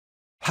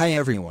Hi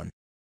everyone.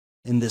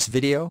 In this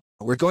video,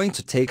 we're going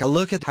to take a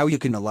look at how you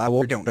can allow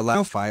or don't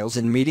allow files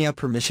and media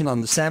permission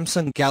on the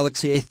Samsung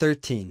Galaxy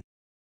A13.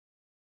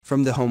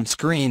 From the home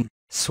screen,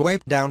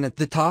 swipe down at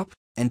the top,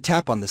 and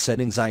tap on the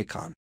settings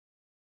icon.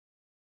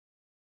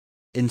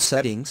 In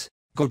settings,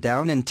 go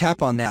down and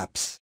tap on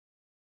apps.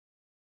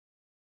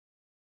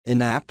 In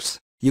apps,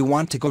 you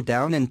want to go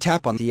down and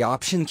tap on the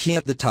option key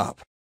at the top.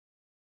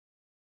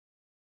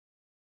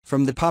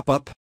 From the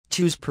pop-up,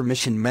 choose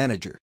Permission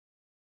Manager.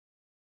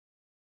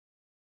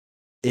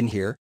 In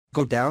here,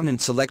 go down and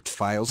select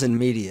Files and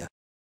Media.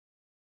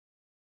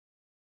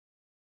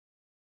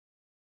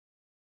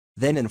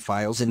 Then in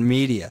Files and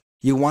Media,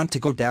 you want to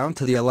go down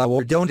to the Allow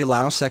or Don't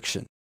Allow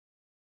section.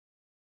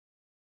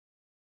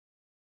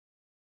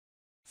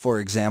 For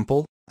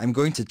example, I'm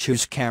going to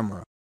choose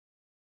Camera.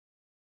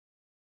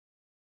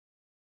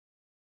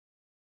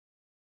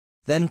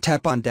 Then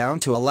tap on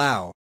Down to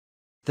Allow.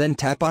 Then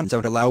tap on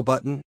Don't Allow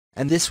button,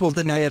 and this will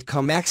deny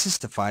outcome access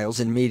to files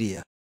and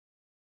media.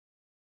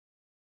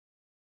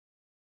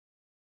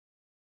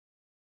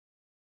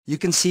 You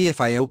can see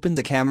if I open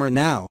the camera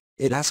now,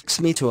 it asks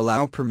me to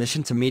allow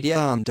permission to media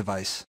on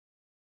device.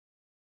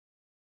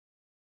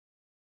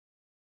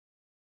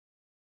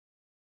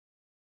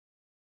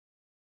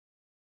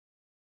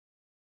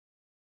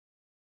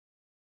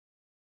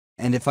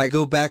 And if I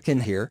go back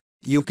in here,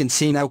 you can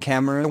see now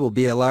camera will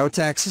be allowed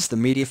to access the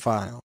media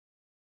file.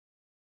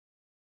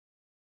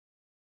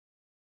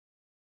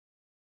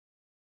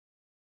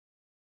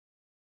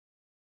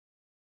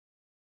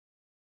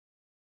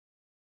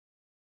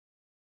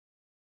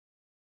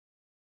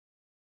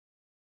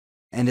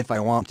 And if I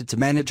wanted to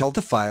manage all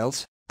the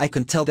files, I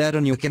can tell that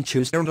and you can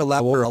choose Don't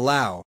Allow or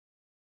Allow.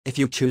 If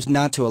you choose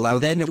Not to Allow,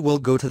 then it will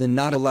go to the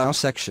Not Allow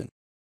section.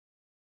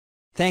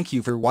 Thank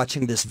you for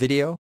watching this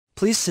video.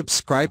 Please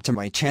subscribe to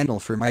my channel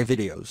for my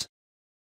videos.